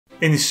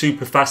In this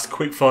super fast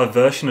quickfire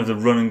version of the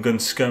run and gun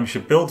skirmisher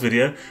build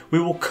video, we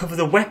will cover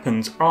the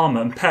weapons,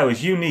 armour and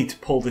powers you need to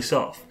pull this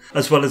off,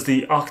 as well as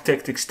the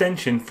Architect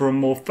extension for a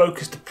more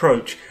focused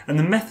approach and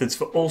the methods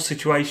for all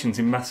situations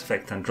in Mass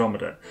Effect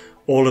Andromeda.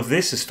 All of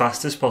this as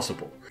fast as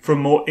possible. For a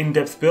more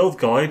in-depth build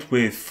guide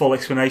with full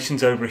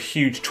explanations over a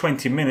huge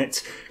 20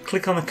 minutes,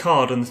 click on the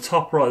card on the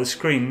top right of the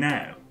screen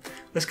now.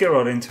 Let's get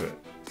right into it.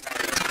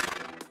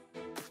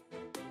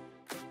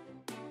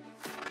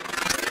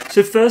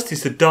 So first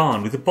is the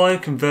Dhan with the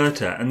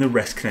bioconverter and the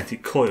rest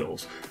kinetic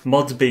coils,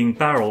 mods being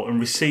barrel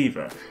and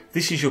receiver.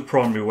 This is your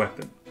primary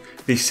weapon.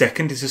 The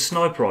second is a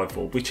sniper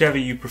rifle, whichever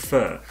you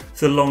prefer,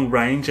 for the long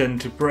range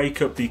and to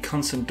break up the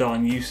constant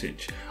Dhan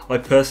usage. I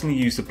personally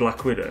use the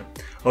Black Widow.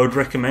 I would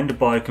recommend a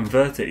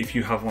bioconverter if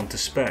you have one to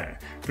spare,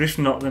 but if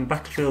not, then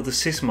Battlefield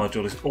Assist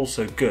module is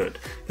also good,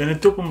 then a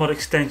double mod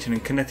extension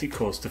and kinetic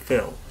cores to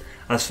fill.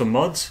 As for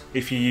mods,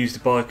 if you use the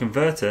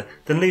bioconverter,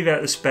 then leave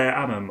out the spare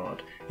ammo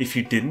mod. If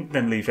you didn't,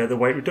 then leave out the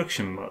weight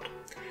reduction mod.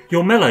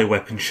 Your melee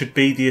weapon should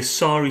be the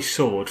Asari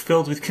sword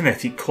filled with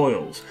kinetic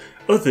coils.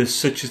 Others,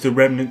 such as the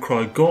Remnant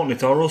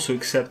Gauntlet, are also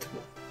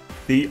acceptable.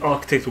 The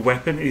Architect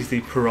weapon is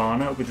the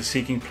Piranha with the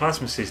Seeking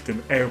Plasma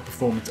System, Aero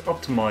Performance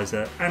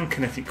Optimizer and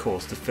kinetic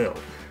cores to fill.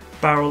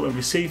 Barrel and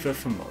receiver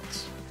for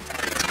mods.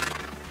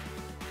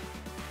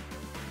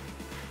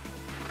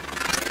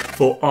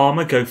 For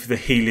armour, go for the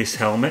Heleus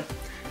helmet.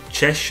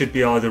 Chest should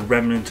be either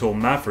Remnant or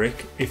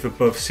Maverick. If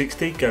above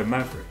 60, go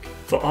Maverick.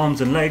 For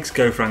arms and legs,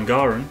 go for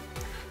Angaran.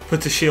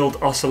 Put a shield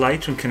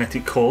oscillator and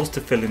kinetic cores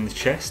to fill in the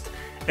chest.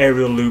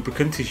 Aerial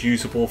lubricant is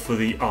usable for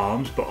the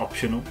arms but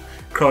optional.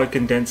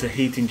 Cryocondenser,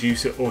 heat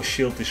inducer or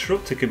shield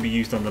disruptor can be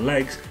used on the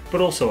legs but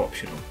also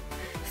optional.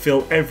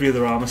 Fill every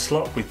other armour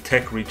slot with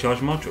tech recharge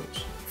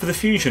modules. For the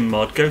fusion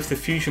mod, go for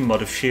the fusion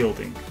mod of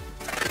shielding.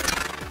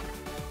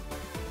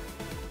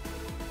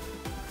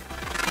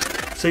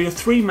 So your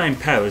three main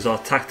powers are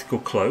Tactical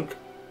Cloak,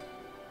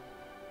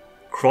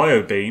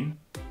 Cryo Beam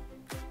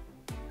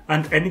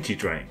and Energy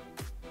Drain.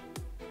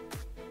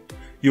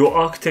 Your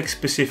Architect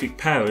specific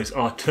powers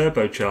are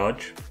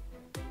Turbocharge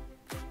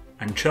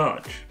and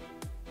Charge.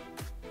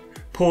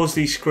 Pause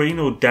the screen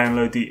or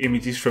download the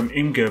images from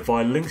Imgur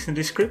via links in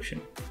the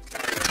description.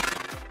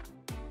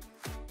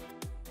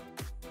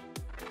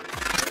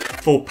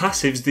 For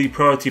passives, the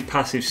priority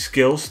passive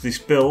skills for this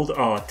build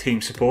are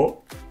Team Support,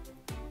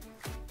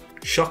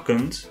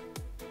 Shotguns,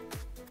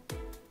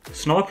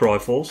 Sniper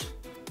Rifles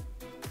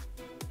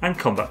and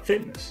Combat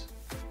Fitness.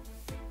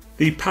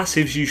 The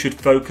passives you should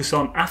focus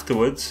on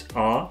afterwards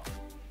are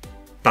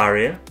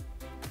Barrier,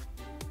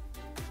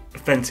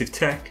 Offensive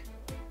Tech,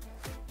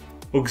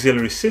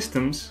 Auxiliary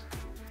Systems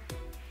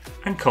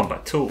and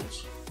Combat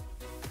Tools.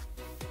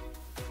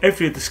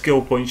 Every other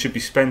skill point should be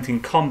spent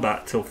in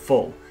combat till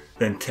full,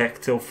 then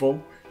tech till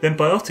full, then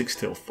biotics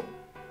till full.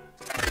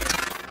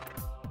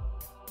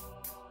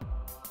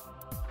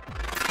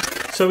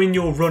 So in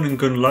your run and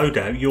gun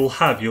loadout, you'll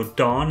have your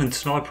Dhan and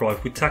sniper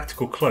rifle with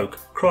Tactical Cloak,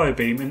 Cryo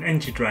Beam and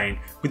Energy Drain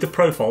with the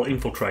profile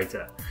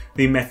Infiltrator.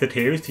 The method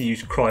here is to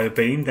use Cryo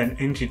Beam then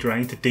Energy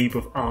Drain to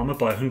debuff armour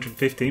by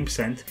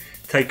 115%,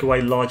 take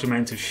away large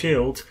amounts of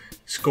shields,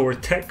 score a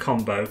tech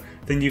combo,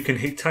 then you can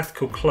hit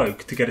Tactical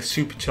Cloak to get a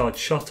supercharged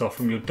shot off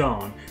from your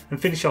Dhan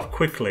and finish off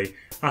quickly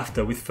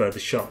after with further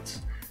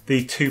shots.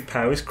 The two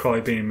powers,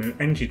 Cryo Beam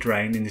and Energy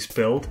Drain in this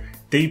build,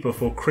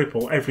 debuff or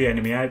cripple every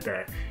enemy out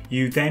there.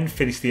 You then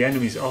finish the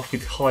enemies off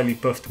with highly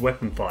buffed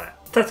weapon fire.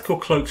 Tactical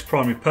Cloak's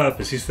primary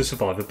purpose is for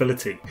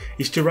survivability.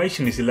 Its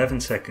duration is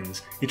 11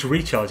 seconds, its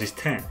recharge is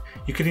 10.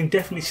 You could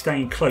indefinitely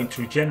stay in Cloak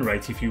to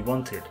regenerate if you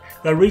wanted.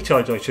 That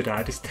recharge, I should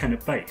add, is 10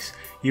 at base.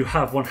 You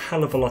have one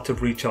hell of a lot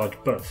of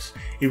recharge buffs.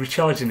 It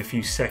recharges in a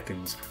few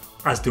seconds,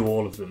 as do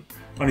all of them.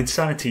 On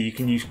Insanity you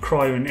can use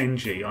Cryo and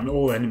Energy on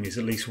all enemies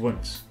at least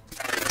once.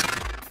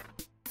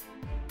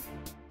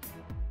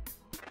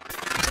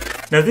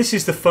 Now this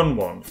is the fun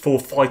one. For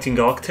fighting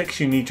architects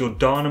you need your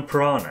Dhan and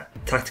Piranha,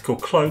 Tactical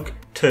Cloak,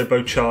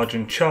 Turbocharge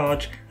and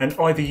Charge, and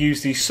either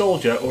use the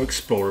Soldier or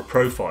Explorer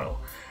profile.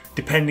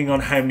 Depending on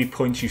how many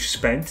points you've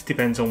spent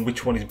depends on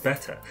which one is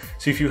better.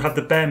 So if you have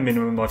the bare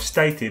minimum I've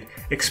stated,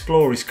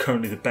 Explorer is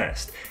currently the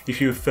best. If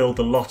you have filled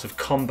a lot of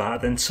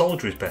combat then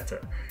Soldier is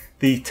better.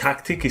 The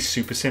tactic is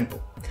super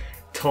simple.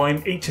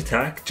 Time each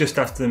attack just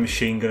after the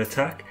machine gun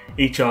attack.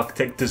 Each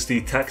architect does the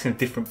attacks in a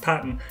different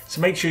pattern, so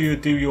make sure you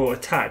do your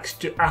attacks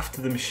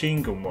after the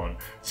machine gun one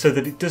so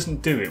that it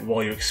doesn't do it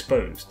while you're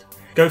exposed.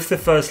 Go for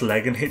the first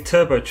leg and hit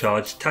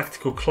Turbocharge,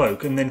 Tactical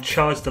Cloak and then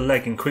charge the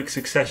leg in quick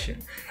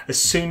succession.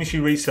 As soon as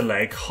you reach the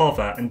leg,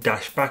 hover and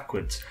dash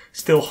backwards,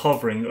 still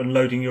hovering and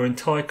loading your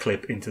entire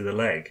clip into the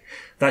leg.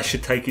 That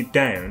should take it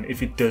down.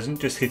 If it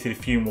doesn't, just hit it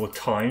a few more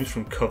times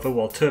from cover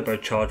while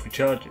Turbocharge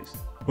recharges.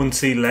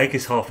 Once the leg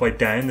is halfway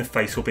down, the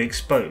face will be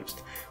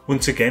exposed.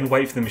 Once again,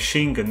 wait for the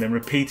machine gun, then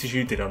repeat as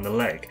you did on the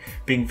leg,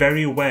 being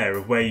very aware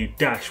of where you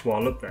dash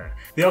while up there.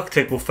 The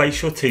Architect will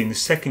face your team the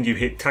second you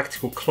hit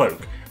Tactical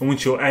Cloak, and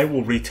once you're out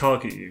will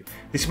retarget you.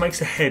 This makes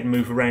the head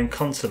move around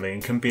constantly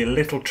and can be a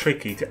little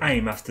tricky to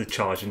aim after the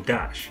charge and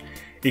dash.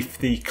 If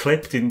the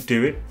clip didn't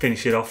do it,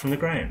 finish it off from the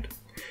ground.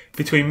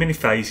 Between mini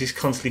phases,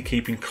 constantly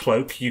keeping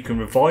cloak, you can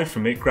revive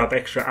from it, grab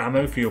extra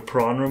ammo for your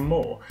Piranha and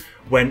more.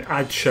 When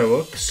ads show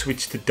up,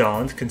 switch to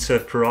Dhan to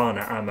conserve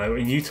Piranha ammo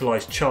and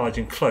utilise charge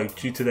and cloak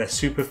due to their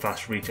super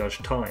fast recharge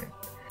time.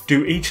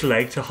 Do each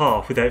leg to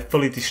half without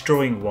fully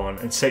destroying one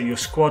and set your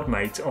squad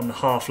mates on the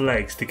half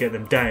legs to get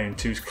them down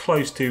to as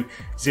close to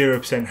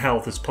 0%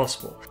 health as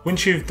possible.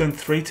 Once you've done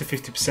 3 to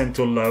 50%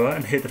 or lower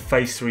and hit the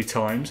face 3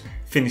 times,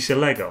 finish the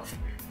leg off.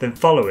 Then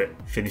follow it,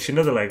 finish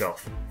another leg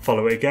off,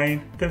 follow it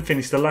again, then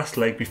finish the last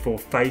leg before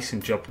face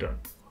and job done.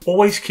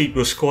 Always keep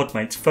your squad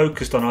mates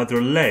focused on either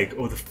a leg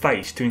or the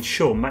face to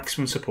ensure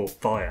maximum support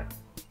fire.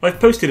 I've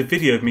posted a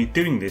video of me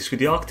doing this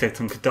with the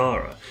Architect on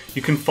Kadara.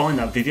 You can find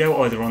that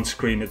video either on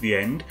screen at the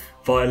end,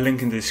 via a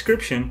link in the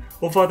description,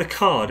 or via the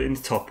card in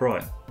the top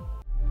right.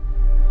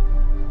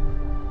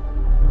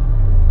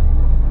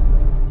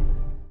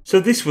 So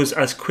this was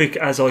as quick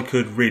as I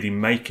could really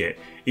make it.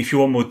 If you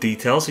want more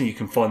details, then you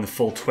can find the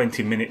full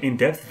 20-minute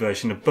in-depth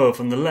version above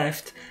on the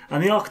left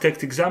and the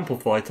Architect example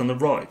fight on the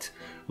right.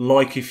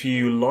 Like if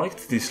you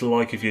liked,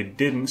 dislike if you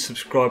didn't,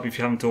 subscribe if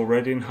you haven't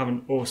already, and have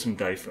an awesome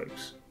day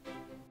folks.